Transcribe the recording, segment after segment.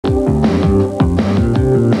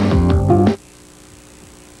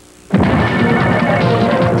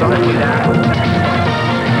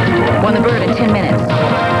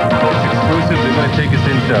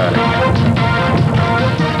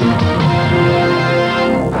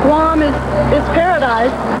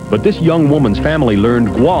paradise. But this young woman's family learned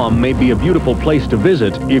Guam may be a beautiful place to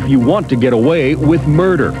visit if you want to get away with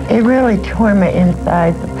murder. It really tore my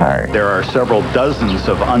insides apart. There are several dozens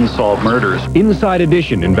of unsolved murders. Inside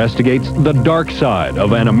Edition investigates the dark side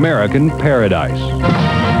of an American paradise. 2,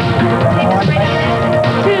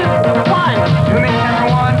 1.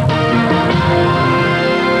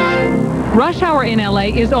 Rush hour in LA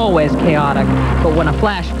is always chaotic, but when a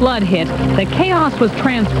flash flood hit, the chaos was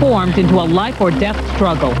transformed into a life or death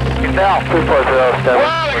struggle. Now, 240. Whoa,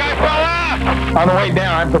 the guy fell off! On the way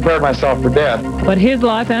down, I prepared myself for death. But his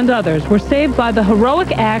life and others were saved by the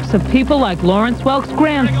heroic acts of people like Lawrence Welk's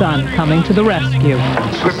grandson coming to the rescue.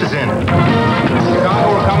 Swift is in.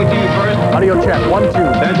 Chicago, we're coming to you first. Audio check, 1, 2.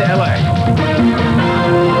 Then to LA.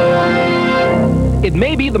 It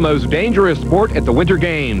may be the most dangerous sport at the Winter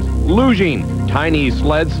Games, luging. Tiny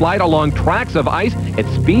sleds slide along tracks of ice at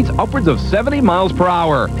speeds upwards of 70 miles per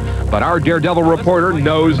hour. But our daredevil reporter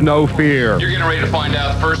knows no fear. You're getting ready to find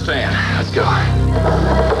out firsthand. Let's go.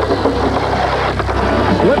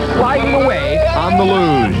 Slip sliding away on the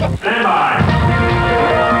luge. Stand by.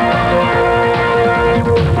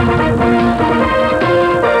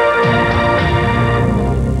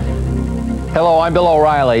 Hello, I'm Bill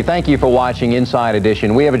O'Reilly. Thank you for watching Inside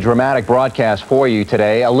Edition. We have a dramatic broadcast for you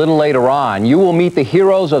today. A little later on, you will meet the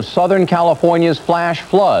heroes of Southern California's flash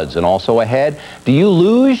floods. And also ahead, do you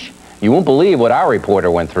luge? You won't believe what our reporter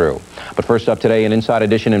went through. But first up today, an Inside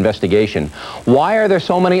Edition investigation. Why are there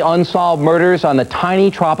so many unsolved murders on the tiny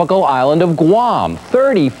tropical island of Guam?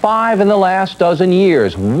 35 in the last dozen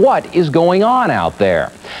years. What is going on out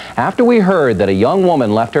there? After we heard that a young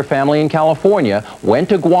woman left her family in California, went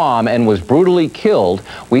to Guam, and was brutally killed,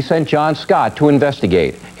 we sent John Scott to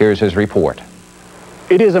investigate. Here's his report.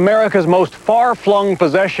 It is America's most far-flung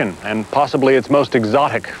possession and possibly its most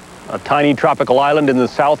exotic. A tiny tropical island in the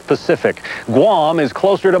South Pacific. Guam is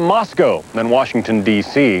closer to Moscow than Washington,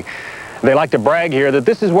 D.C. They like to brag here that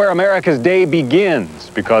this is where America's day begins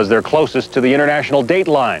because they're closest to the international date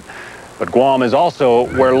line. But Guam is also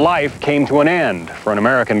where life came to an end for an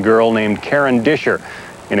American girl named Karen Disher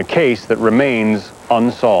in a case that remains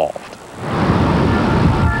unsolved.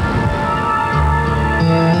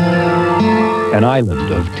 An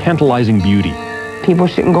island of tantalizing beauty. People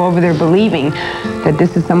shouldn't go over there believing that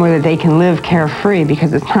this is somewhere that they can live carefree,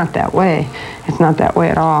 because it's not that way. It's not that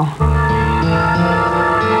way at all.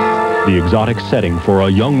 The exotic setting for a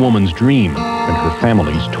young woman's dream and her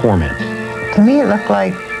family's torment. To me, it looked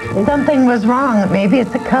like something was wrong. Maybe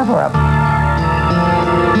it's a cover-up.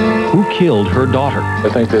 Who killed her daughter? I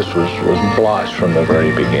think this was botched from the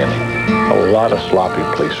very beginning. A lot of sloppy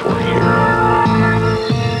police work here.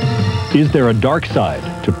 Is there a dark side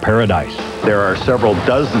to paradise? There are several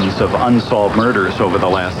dozens of unsolved murders over the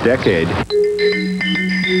last decade.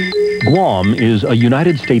 Guam is a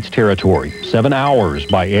United States territory, 7 hours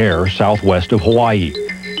by air southwest of Hawaii.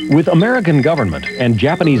 With American government and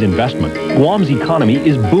Japanese investment, Guam's economy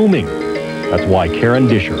is booming. That's why Karen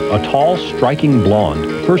Disher, a tall, striking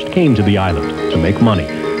blonde, first came to the island to make money.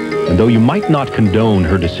 And though you might not condone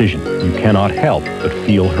her decision, you cannot help but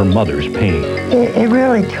feel her mother's pain. It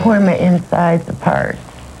really tore my insides apart.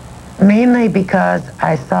 Mainly because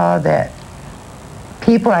I saw that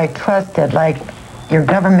people I trusted, like your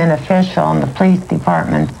government official and the police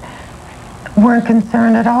departments, weren't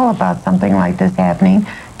concerned at all about something like this happening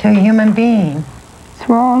to a human being. It's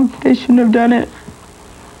wrong. They shouldn't have done it.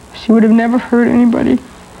 She would have never hurt anybody.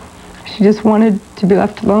 She just wanted to be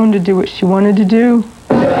left alone to do what she wanted to do.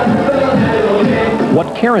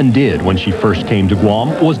 What Karen did when she first came to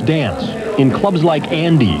Guam was dance. In clubs like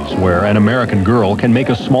Andy's, where an American girl can make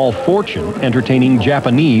a small fortune entertaining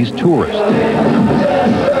Japanese tourists.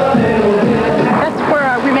 That's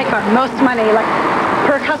where we make our most money. Like,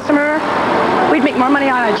 per customer, we'd make more money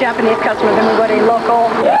on a Japanese customer than we would a local.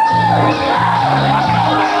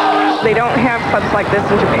 They don't have clubs like this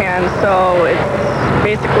in Japan, so it's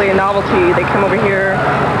basically a novelty. They come over here,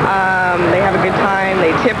 they have a good time,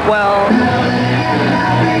 they tip well.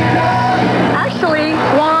 Actually,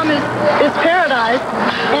 Guam is paradise,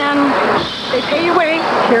 and they pay your way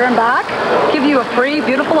here and back, give you a free,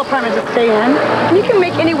 beautiful apartment to stay in, and you can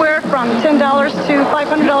make anywhere from $10 to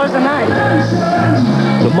 $500 a night.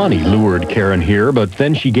 The money lured Karen here, but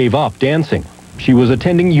then she gave up dancing. She was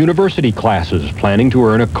attending university classes, planning to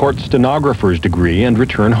earn a court stenographer's degree and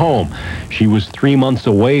return home. She was 3 months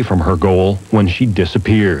away from her goal when she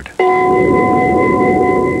disappeared.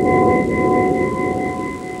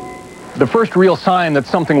 The first real sign that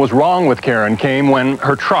something was wrong with Karen came when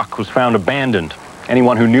her truck was found abandoned.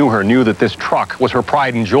 Anyone who knew her knew that this truck was her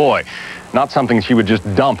pride and joy, not something she would just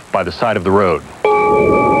dump by the side of the road.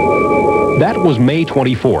 That was May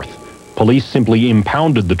 24th. Police simply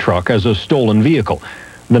impounded the truck as a stolen vehicle.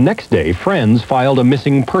 The next day, friends filed a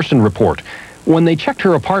missing person report. When they checked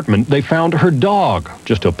her apartment, they found her dog,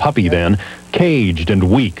 just a puppy then, caged and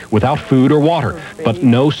weak, without food or water, but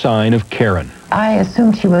no sign of Karen. I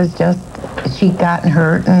assumed she'd gotten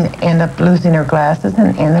hurt and ended up losing her glasses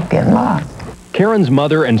and ended up getting lost. Karen's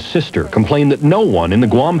mother and sister complained that no one in the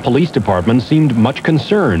Guam Police Department seemed much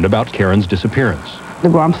concerned about Karen's disappearance. The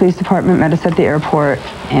Guam Police Department met us at the airport,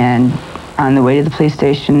 and on the way to the police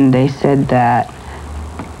station, they said that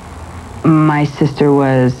my sister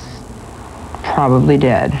was probably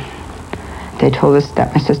dead. They told us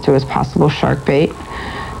that my sister was possible shark bait,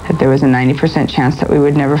 that there was a 90% chance that we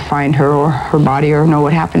would never find her or her body or know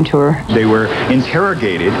what happened to her. They were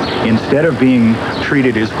interrogated instead of being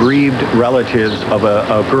treated as grieved relatives of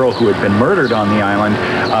a girl who had been murdered on the island.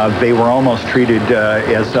 They were almost treated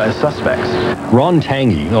as suspects. Ron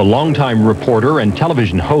Tangy, a longtime reporter and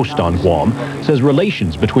television host on Guam, says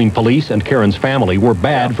relations between police and Karen's family were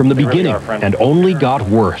bad from the beginning and only got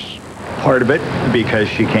worse. Part of it because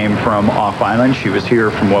she came from off-island. She was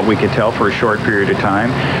here, from what we could tell, for a short period of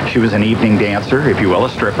time. She was an evening dancer, if you will, a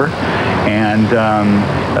stripper. And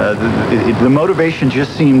the motivation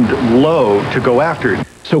just seemed low to go after it.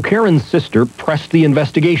 So Karen's sister pressed the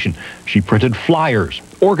investigation. She printed flyers,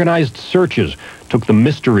 organized searches, took the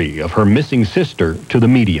mystery of her missing sister to the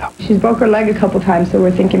media. She's broke her leg a couple times, so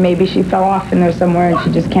we're thinking maybe she fell off in there somewhere and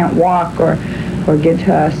she just can't walk or get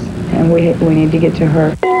to us, and we need to get to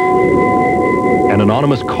her. An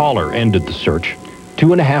anonymous caller ended the search.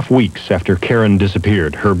 2.5 weeks after Karen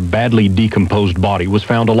disappeared, her badly decomposed body was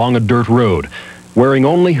found along a dirt road. Wearing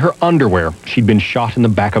only her underwear, she'd been shot in the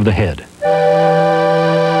back of the head.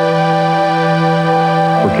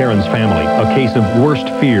 For Karen's family, a case of worst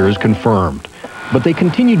fears confirmed. But they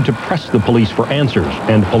continued to press the police for answers,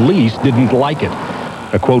 and police didn't like it.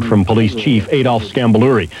 A quote from Police Chief Adolph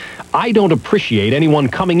Scambaluri: "I don't appreciate anyone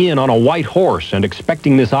coming in on a white horse and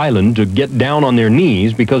expecting this island to get down on their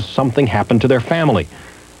knees because something happened to their family."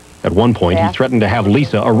 At one point, he threatened to have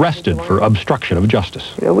Lisa arrested for obstruction of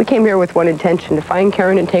justice. You know, we came here with one intention, to find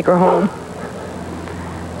Karen and take her home.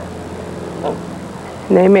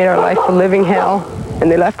 And they made our life a living hell,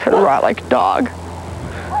 and they left her to rot like a dog.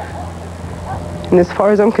 And as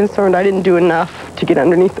far as I'm concerned, I didn't do enough to get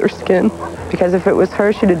underneath her skin. Because if it was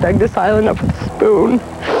her, she'd have dug this island up with a spoon.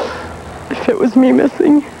 If it was me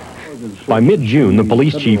missing. By mid-June, the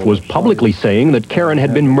police chief was publicly saying that Karen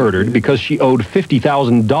had been murdered because she owed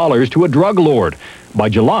 $50,000 to a drug lord. By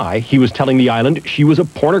July, he was telling the island she was a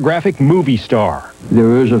pornographic movie star.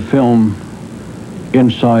 There is a film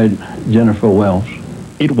inside Jennifer Wells.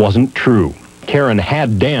 It wasn't true. Karen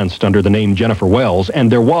had danced under the name Jennifer Wells,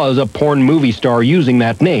 and there was a porn movie star using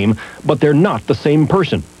that name, but they're not the same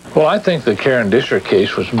person. Well, I think the Karen District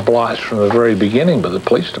case was blotched from the very beginning by the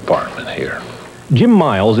police department here. Jim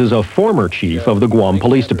Miles is a former chief of the Guam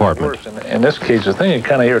Police Department. In this case, the thing that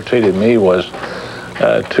kind of irritated me was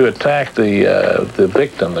to attack the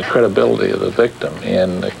victim, the credibility of the victim,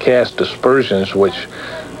 and cast aspersions which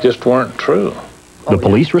just weren't true. The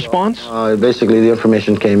police response? Basically, the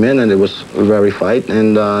information came in and it was verified,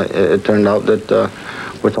 and it turned out that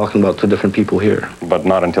we're talking about two different people here. But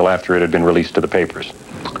not until after it had been released to the papers.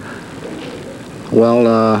 Well,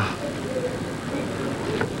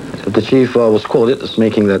 the chief was quoted as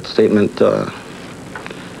making that statement.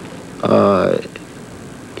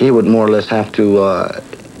 He would more or less have to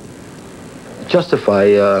justify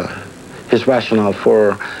his rationale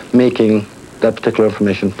for making that particular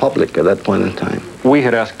information public at that point in time. We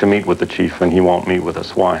had asked to meet with the chief, and he won't meet with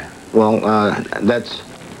us. Why? Well, that's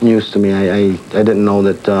news to me. I didn't know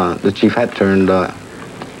that the chief had turned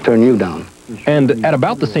you down. And at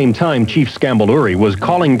about the same time Chief Scambaluri was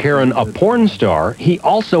calling Karen a porn star, he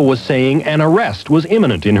also was saying an arrest was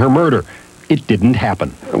imminent in her murder. It didn't happen.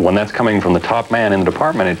 When that's coming from the top man in the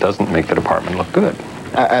department, it doesn't make the department look good.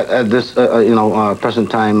 At this,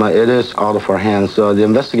 present time, it is out of our hands. The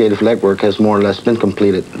investigative legwork has more or less been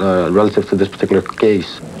completed relative to this particular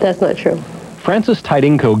case. That's not true. Francis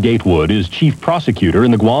Tidingco Gatewood is chief prosecutor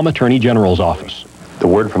in the Guam Attorney General's office. The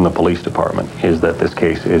word from the police department is that this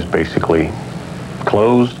case is basically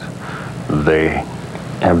closed. They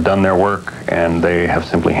have done their work, and they have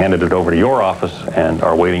simply handed it over to your office and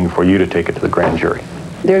are waiting for you to take it to the grand jury.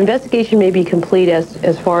 Their investigation may be complete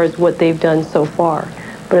as far as what they've done so far,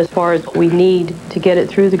 but as far as we need to get it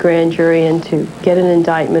through the grand jury and to get an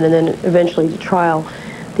indictment and then eventually to trial,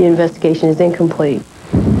 the investigation is incomplete.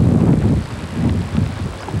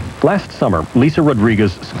 Last summer, Lisa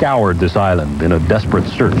Rodriguez scoured this island in a desperate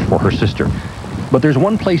search for her sister. But there's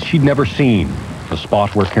one place she'd never seen, the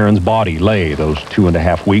spot where Karen's body lay those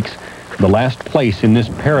 2.5 weeks, the last place in this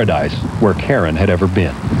paradise where Karen had ever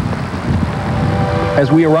been.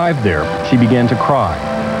 As we arrived there, she began to cry,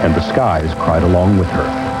 and the skies cried along with her.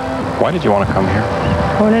 Why did you want to come here?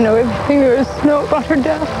 I want to know everything there is to know about her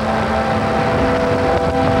death.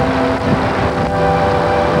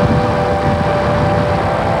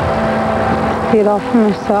 See it all for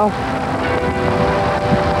myself.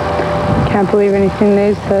 Can't believe anything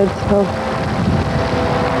they said, so.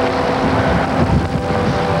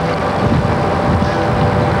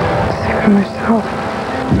 See for myself.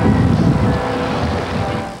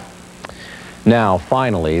 Now,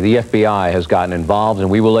 finally, the FBI has gotten involved, and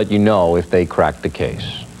we will let you know if they crack the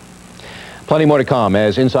case. Plenty more to come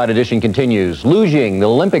as Inside Edition continues. Luging, the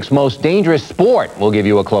Olympics' most dangerous sport. We'll give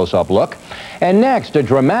you a close-up look. And next, a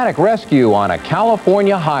dramatic rescue on a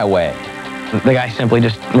California highway. The guy simply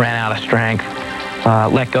just ran out of strength,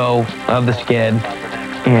 let go of the skid,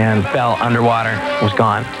 and fell underwater, was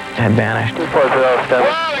gone, had vanished. 240, whoa, the guy fell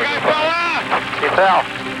off! He fell.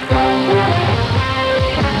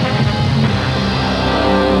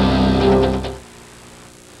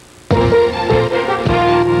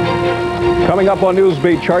 Coming up on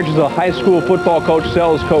Newsbeat, charges a high school football coach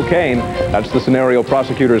sells cocaine. That's the scenario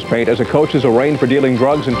prosecutors paint as a coach is arraigned for dealing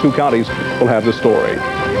drugs in 2 counties. We'll have the story.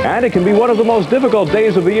 And it can be one of the most difficult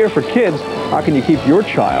days of the year for kids. How can you keep your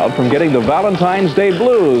child from getting the Valentine's Day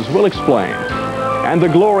blues? We'll explain. And the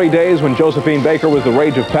glory days when Josephine Baker was the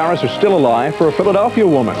rage of Paris are still alive for a Philadelphia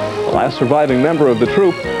woman. The last surviving member of the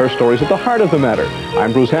troupe. Her story's at the heart of the matter.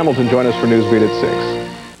 I'm Bruce Hamilton. Join us for Newsbeat at 6.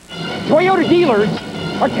 Toyota dealers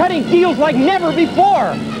are cutting deals like never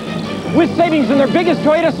before. With savings in their biggest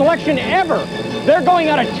Toyota selection ever. They're going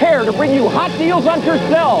on a tear to bring you hot deals on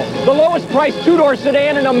Tercel, the lowest priced 2-door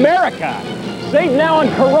sedan in America. Save now on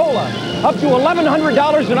Corolla, up to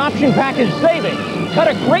 $1,100 in option package savings. Cut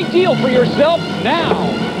a great deal for yourself now.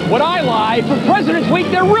 Would I lie? For President's Week,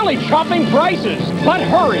 they're really chopping prices. But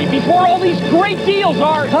hurry, before all these great deals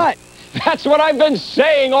are cut. That's what I've been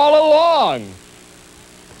saying all along.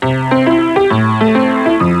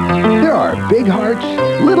 There are big hearts,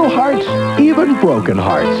 little hearts, even broken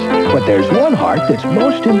hearts. But there's one heart that's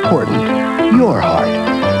most important, your heart.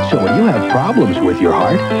 So when you have problems with your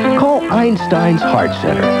heart, call Einstein's Heart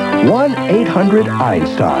Center,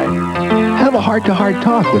 1-800-EINSTEIN. Have a heart-to-heart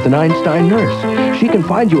talk with an Einstein nurse. She can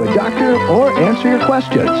find you a doctor or answer your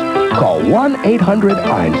questions. Call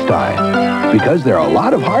 1-800-EINSTEIN. Because there are a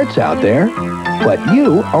lot of hearts out there, but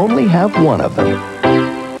you only have one of them.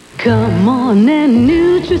 Come on and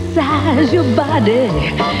nutricize your body.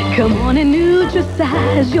 Come on and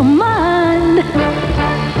nutricize your mind.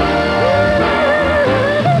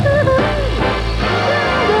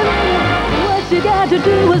 What you got to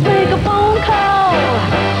do is make a phone call.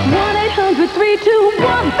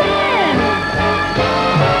 1-800-321-FIN.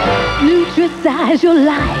 Nutricize your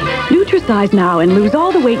life. Nutricize now and lose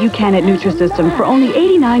all the weight you can at Nutrisystem for only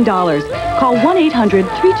 $89. Call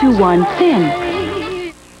 1-800-321-FIN.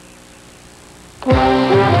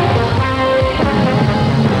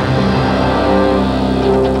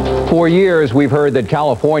 For years, we've heard that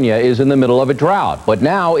California is in the middle of a drought, but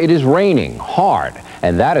now it is raining hard,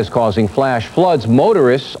 and that is causing flash floods.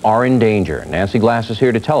 Motorists are in danger. Nancy Glass is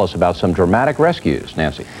here to tell us about some dramatic rescues.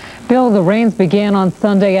 Nancy. Bill, the rains began on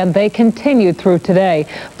Sunday and they continued through today.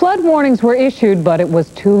 Flood warnings were issued, but it was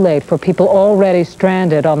too late for people already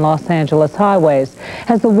stranded on Los Angeles highways.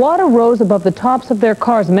 As the water rose above the tops of their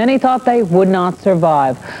cars, many thought they would not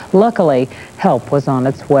survive. Luckily, help was on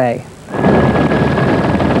its way.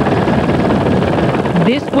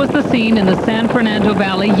 This was the scene in the San Fernando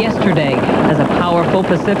Valley yesterday as a powerful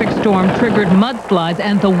Pacific storm triggered mudslides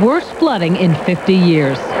and the worst flooding in 50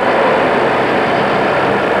 years.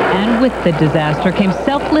 And with the disaster came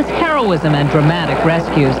selfless heroism and dramatic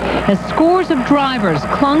rescues as scores of drivers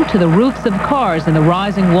clung to the roofs of cars in the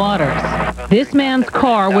rising waters. This man's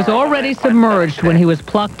car was already submerged when he was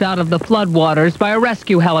plucked out of the floodwaters by a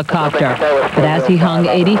rescue helicopter. But as he hung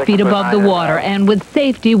 80 feet above the water and with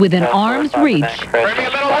safety within arm's reach,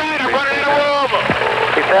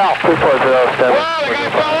 He fell. 2407. Whoa, the guy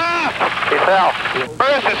fell off! He fell.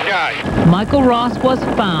 Where is this guy? Michael Ross was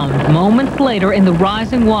found moments later in the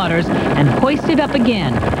rising waters and hoisted up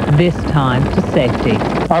again, this time to safety.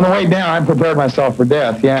 On the way down, I prepared myself for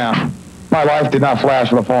death, yeah. My life did not flash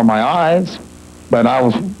before my eyes, but I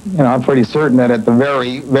was, I'm pretty certain that at the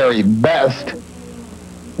very, very best,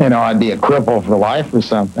 I'd be a cripple for life or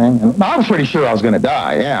something. And I was pretty sure I was going to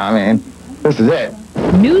die, yeah, I mean, this is it.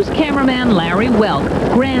 News cameraman Larry Welk,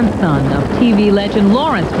 grandson of TV legend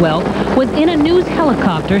Lawrence Welk, was in a news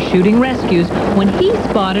helicopter shooting rescues when he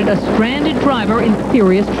spotted a stranded driver in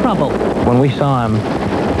serious trouble. When we saw him,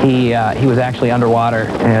 he was actually underwater,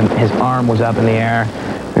 and his arm was up in the air,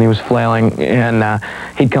 and he was flailing, and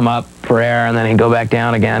he'd come up for air, and then he'd go back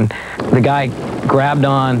down again. The guy grabbed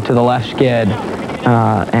on to the left skid,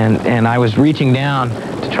 and I was reaching down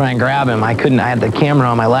to try and grab him. I couldn't. I had the camera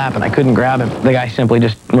on my lap, and I couldn't grab him. The guy simply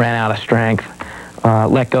just ran out of strength,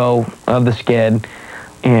 let go of the skid,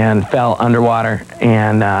 and fell underwater,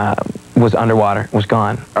 and was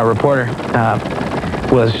gone. Our reporter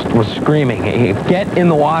was screaming, "Get in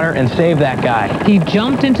the water and save that guy." He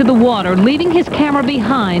jumped into the water, leaving his camera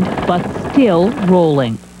behind, but still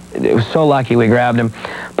rolling. It was so lucky we grabbed him,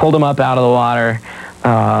 pulled him up out of the water,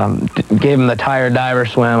 gave him the tired diver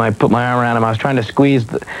swim. I put my arm around him. I was trying to squeeze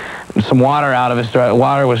some water out of his throat.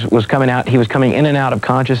 Water was coming out. He was coming in and out of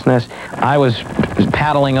consciousness. I was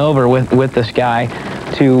paddling over with this guy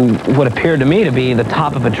to what appeared to me to be the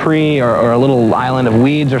top of a tree or a little island of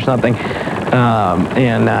weeds or something.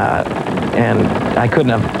 And I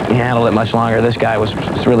couldn't have handled it much longer. This guy was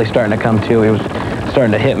really starting to come to. He was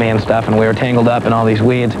starting to hit me and stuff, and we were tangled up in all these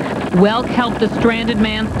weeds. Welk helped the stranded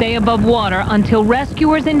man stay above water until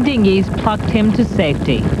rescuers in dinghies plucked him to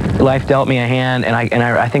safety. Life dealt me a hand, and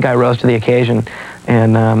I think I rose to the occasion.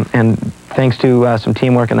 And thanks to some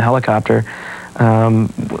teamwork in the helicopter,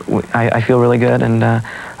 I feel really good, and I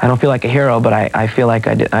don't feel like a hero, but I feel like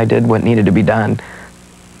I did what needed to be done.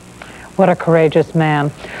 What a courageous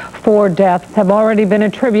man. 4 deaths have already been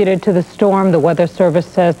attributed to the storm. The Weather Service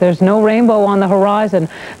says there's no rainbow on the horizon.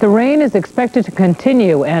 The rain is expected to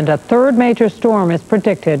continue, and a 3rd major storm is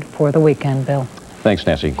predicted for the weekend, Bill. Thanks,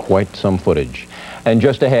 Nancy. Quite some footage. And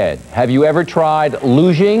just ahead, have you ever tried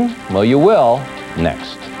luging? Well, you will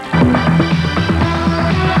next.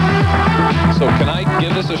 So can I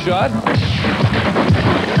give this a shot?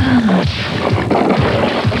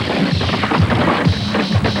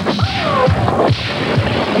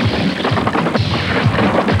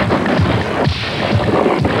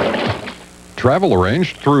 Travel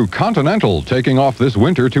arranged through Continental, taking off this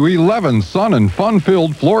winter to 11 sun and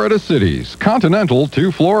fun-filled Florida cities. Continental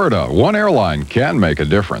to Florida. One airline can make a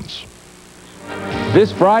difference.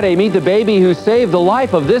 This Friday, meet the baby who saved the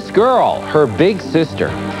life of this girl, her big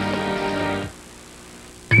sister.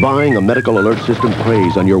 Buying a medical alert system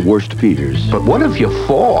preys on your worst fears. But what if you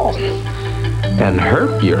fall and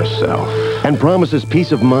hurt yourself? And promises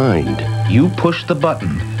peace of mind. You push the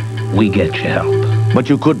button, we get you help. But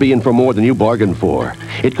you could be in for more than you bargained for.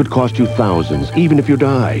 It could cost you thousands, even if you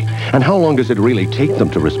die. And how long does it really take them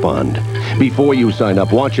to respond? Before you sign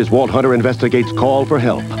up, watch as Walt Hunter Investigates Call for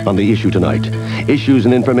Help on The Issue Tonight. Issues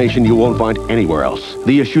and information you won't find anywhere else.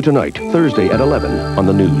 The Issue Tonight, Thursday at 11 on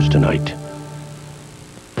the News Tonight.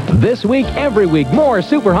 This week, every week, more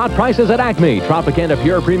super hot prices at Acme. Tropicana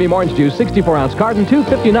Pure Premium Orange Juice, 64-ounce carton,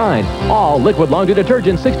 $2.59. All Liquid Laundry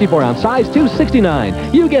Detergent, 64-ounce size,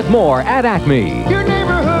 $2.69. You get more at Acme. Your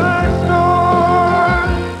neighborhood store.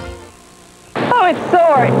 Oh, it's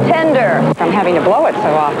sore, tender from having to blow it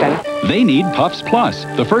so often. They need Puffs Plus,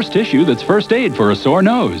 the first tissue that's first aid for a sore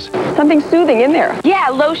nose. Something soothing in there. Yeah,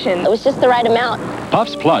 lotion. It was just the right amount.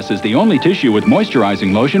 Puffs Plus is the only tissue with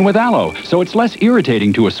moisturizing lotion with aloe, so it's less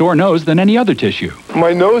irritating to a sore nose than any other tissue.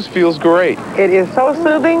 My nose feels great. It is so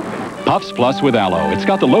soothing. Puffs Plus with aloe. It's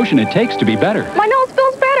got the lotion it takes to be better. My nose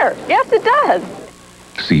feels better. Yes, it does.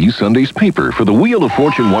 See Sunday's paper for the Wheel of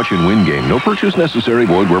Fortune Watch and Win game. No purchase necessary.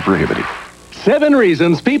 Void where prohibited. 7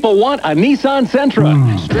 reasons people want a Nissan Sentra.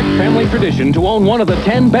 Strict family tradition to own one of the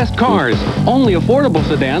 10 best cars. Only affordable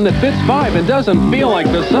sedan that fits 5 and doesn't feel like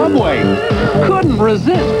the subway. Couldn't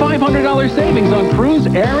resist $500 savings on cruise,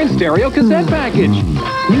 air, and stereo cassette package.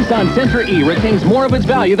 Nissan Sentra E retains more of its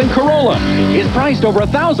value than Corolla. Is priced over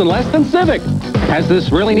 $1,000 less than Civic. Has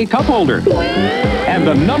this really neat cup holder. And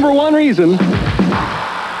the #1 reason,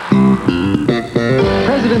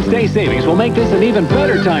 President's Day savings will make this an even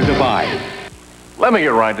better time to buy. Let me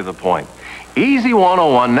get right to the point. Easy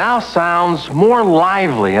 101 now sounds more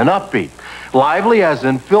lively and upbeat. Lively as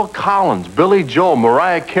in Phil Collins, Billy Joel,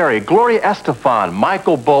 Mariah Carey, Gloria Estefan,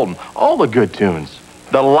 Michael Bolton, all the good tunes.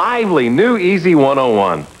 The lively new Easy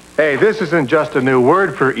 101. Hey, this isn't just a new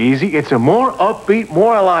word for easy. It's a more upbeat,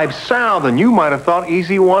 more alive sound than you might have thought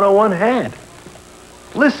Easy 101 had.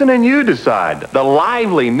 Listen and you decide. The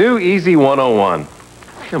lively new Easy 101.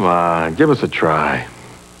 Come on, give us a try.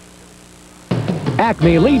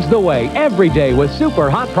 Acme leads the way every day with super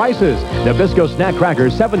hot prices. Nabisco Snack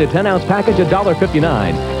Crackers, 7 to 10 ounce package,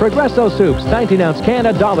 $1.59. Progresso Soups, 19 ounce can,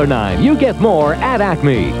 $1.09. You get more at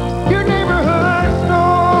Acme. Your neighborhood store.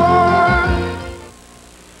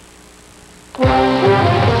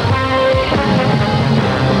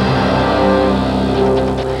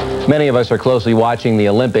 Many of us are closely watching the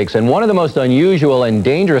Olympics, and one of the most unusual and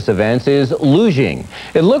dangerous events is luging.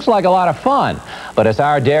 It looks like a lot of fun, but as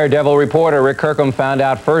our daredevil reporter Rick Kirkham found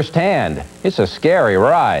out firsthand, it's a scary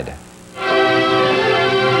ride.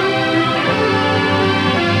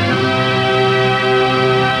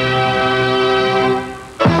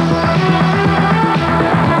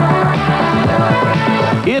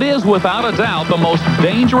 It is without a doubt the most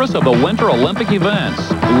dangerous of the Winter Olympic events.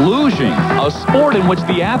 Luging, a sport in which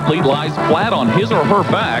the athlete lies flat on his or her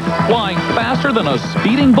back, flying faster than a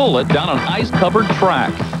speeding bullet down an ice-covered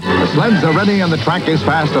track. The sleds are ready and the track is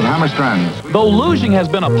fast at Hammerstrand. Though luging has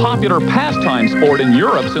been a popular pastime sport in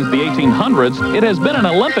Europe since the 1800s, it has been an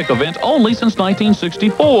Olympic event only since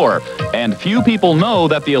 1964. And few people know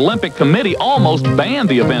that the Olympic Committee almost banned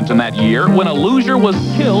the event in that year when a luger was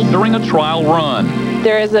killed during a trial run.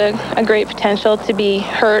 There is a great potential to be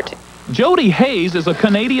hurt. Jody Hayes is a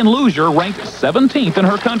Canadian luger ranked 17th in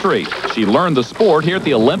her country. She learned the sport here at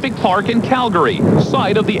the Olympic Park in Calgary,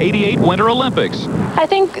 site of the '88 Winter Olympics. I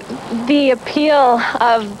think the appeal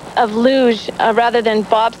of luge rather than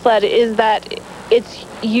bobsled is that it's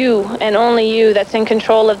you and only you that's in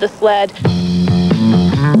control of the sled.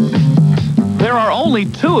 There are only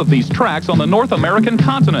 2 of these tracks on the North American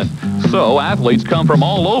continent, so athletes come from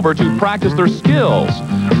all over to practice their skills.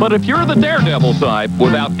 But if you're the daredevil type,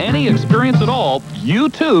 without any experience at all, you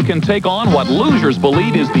too can take on what lugers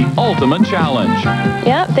believe is the ultimate challenge.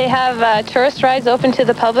 Yeah, they have tourist rides open to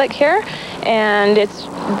the public here, and it's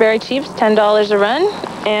very cheap, it's $10 a run,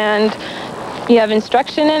 and you have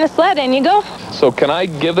instruction in a sled, and you go. So can I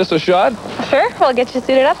give this a shot? Sure, we'll get you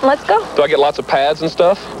suited up and let's go. Do I get lots of pads and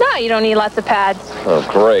stuff? No, you don't need lots of pads. Oh,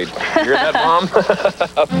 great. You hear that, Mom?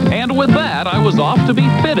 And with that, I was off to be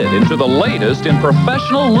fitted into the latest in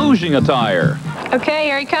professional luging attire. Okay,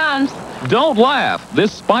 here he comes. Don't laugh.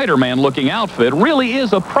 This Spider-Man-looking outfit really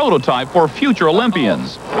is a prototype for future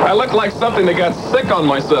Olympians. I look like something that got sick on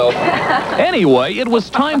myself. Anyway, it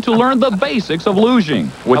was time to learn the basics of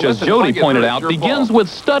luging, which, as Jody pointed out, begins with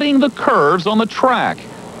studying the curves on the track.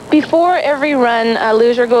 Before every run, a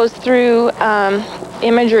luger goes through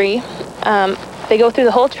imagery. They go through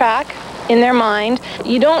the whole track in their mind.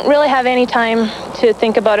 You don't really have any time to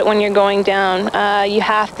think about it when you're going down. You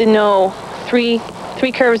have to know three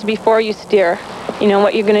curves before you steer, you know,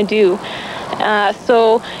 what you're going to do.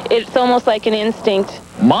 So it's almost like an instinct.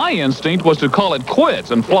 My instinct was to call it quits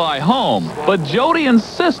and fly home, but Jody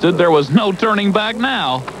insisted there was no turning back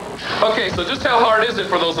now. Okay, so just how hard is it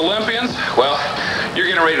for those Olympians? Well, you're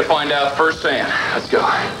getting ready to find out firsthand. Let's go.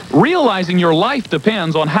 Realizing your life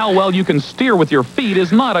depends on how well you can steer with your feet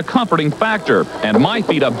is not a comforting factor, and my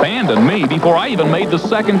feet abandoned me before I even made the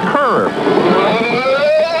second curve,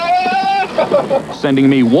 sending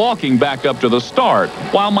me walking back up to the start,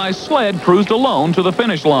 while my sled cruised alone to the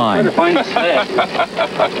finish line.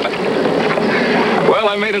 Well,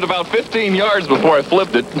 I made it about 15 yards before I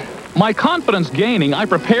flipped it. My confidence gaining, I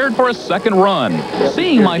prepared for a second run.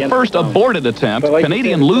 Seeing my first aborted attempt,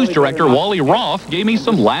 Canadian luge director Wally Roth gave me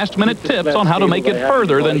some last-minute tips on how to make it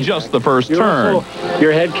further than just the first turn.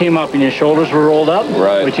 Your head came up and your shoulders were rolled up,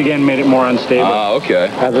 which again made it more unstable. Ah, okay.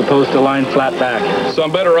 As opposed to lying flat back. So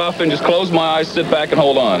I'm better off than just close my eyes, sit back, and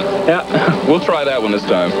hold on. Yeah. We'll try that one this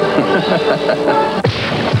time.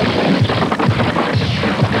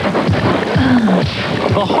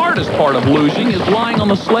 The hardest part of luging is lying on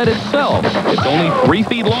the sled itself. It's only 3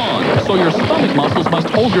 feet long, so your stomach muscles must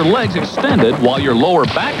hold your legs extended while your lower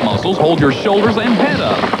back muscles hold your shoulders and head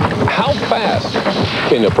up. How fast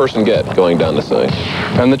can a person get going down this thing?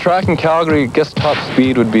 And the track in Calgary, I guess top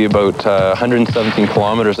speed would be about 117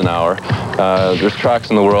 kilometers an hour. There's tracks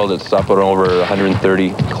in the world that's up at over 130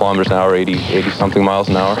 kilometers an hour, 80-something miles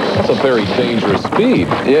an hour. That's a very dangerous speed.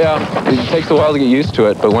 Yeah, it takes a while to get used to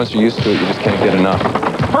it, but once you're used to it, you just can't get enough.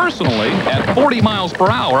 Personally, at 40 miles per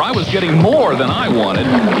hour, I was getting more than I wanted.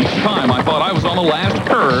 Each time I thought I was on the last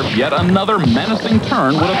curve, yet another menacing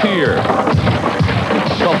turn would appear.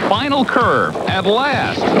 The final curve, at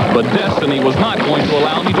last. But destiny was not going to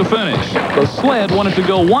allow me to finish. The sled wanted to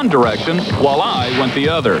go one direction, while I went the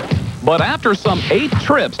other. But after some 8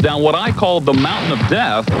 trips down what I called the Mountain of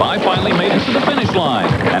Death, I finally made it to the finish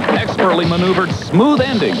line. An expertly maneuvered smooth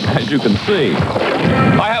ending, as you can see.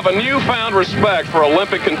 I have a newfound respect for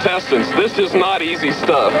Olympic contestants. This is not easy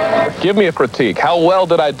stuff. Give me a critique. How well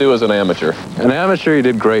did I do as an amateur? An amateur, you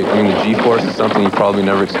did great. I mean, the G-force is something you've probably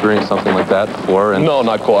never experienced something like that before. And, no,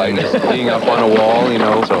 not quite. And being up on a wall, you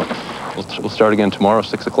know, so we'll start again tomorrow,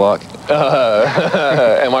 6 o'clock.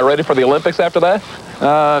 Am I ready for the Olympics after that?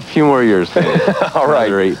 A few more years. All right.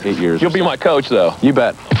 Another 8 years. You'll be my coach, though. You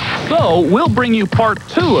bet. So we'll bring you part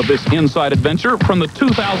 2 of this inside adventure from the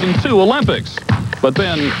 2002 Olympics. But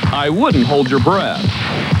then I wouldn't hold your breath.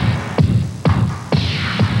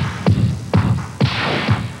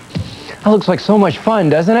 That looks like so much fun,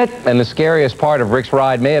 doesn't it? And the scariest part of Rick's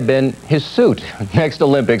ride may have been his suit. Next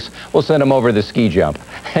Olympics, we'll send him over the ski jump.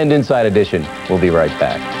 And Inside Edition, we'll be right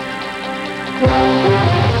back.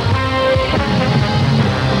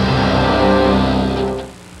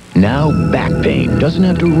 Now back pain doesn't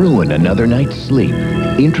have to ruin another night's sleep.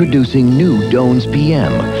 Introducing new Doan's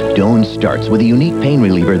PM. Doan's starts with a unique pain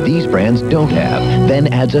reliever these brands don't have,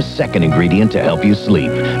 then adds a second ingredient to help you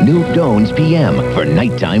sleep. New Doan's PM for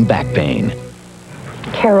nighttime back pain.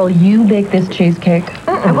 Carol, you bake this cheesecake.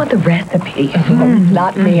 I want the recipe.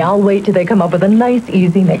 Not me. I'll wait till they come up with a nice,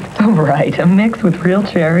 easy mix. Oh, right. A mix with real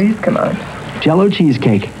cherries? Come on. Jell-O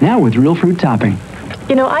cheesecake, now with real fruit topping.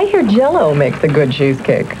 You know, I hear Jell-O makes a good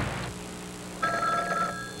cheesecake.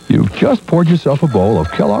 You've just poured yourself a bowl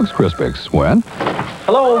of Kellogg's Crispix when?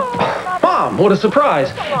 Hello? Mom, what a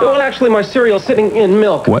surprise. Well, actually, my cereal's sitting in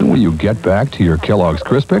milk. When will you get back to your Kellogg's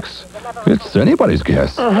Crispix? It's anybody's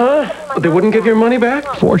guess. But they wouldn't give your money back?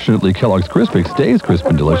 Fortunately, Kellogg's Crispix stays crisp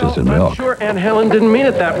and delicious in milk. I'm sure Aunt Helen didn't mean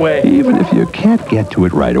it that way. Even if you can't get to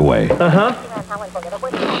it right away.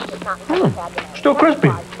 Still crispy.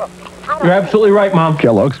 You're absolutely right, Mom.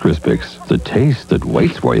 Kellogg's Crispix, the taste that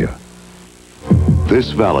waits for you.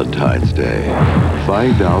 This Valentine's Day,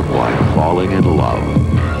 find out why falling in love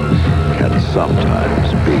can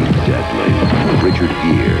sometimes be deadly. Richard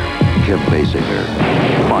Gere, Kim Basinger,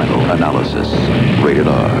 Final Analysis, rated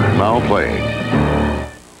R. Now playing.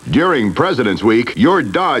 During President's Week, your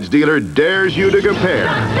Dodge dealer dares you to compare.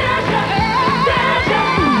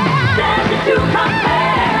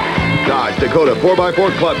 Dodge Dakota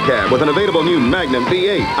 4x4 Club Cab with an available new Magnum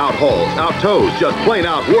V8. Out hauls, out tows, just plain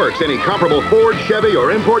out works any comparable Ford, Chevy,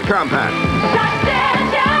 or import compact.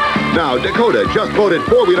 Now, Dakota, just voted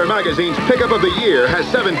 4-Wheeler Magazine's Pickup of the Year, has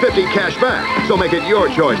 $750 cash back. So make it your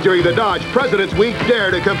choice during the Dodge President's Week Dare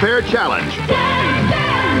to Compare Challenge.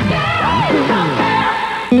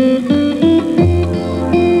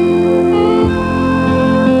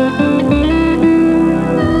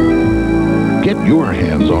 Get your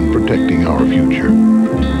hands on protecting our future.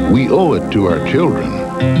 We owe it to our children.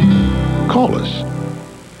 Call us.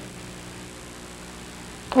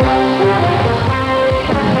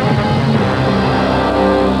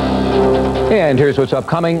 And here's what's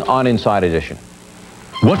upcoming on Inside Edition.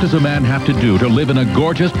 What does a man have to do to live in a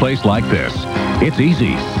gorgeous place like this? It's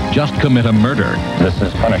easy. Just commit a murder. This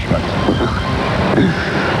is punishment.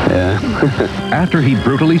 After he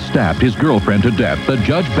brutally stabbed his girlfriend to death, the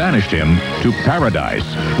judge banished him to paradise.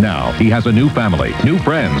 Now, he has a new family, new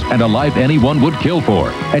friends, and a life anyone would kill for.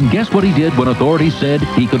 And guess what he did when authorities said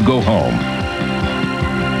he could go home?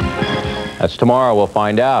 That's tomorrow, we'll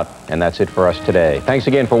find out. And that's it for us today. Thanks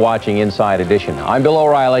again for watching Inside Edition. I'm Bill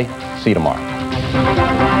O'Reilly. See you tomorrow.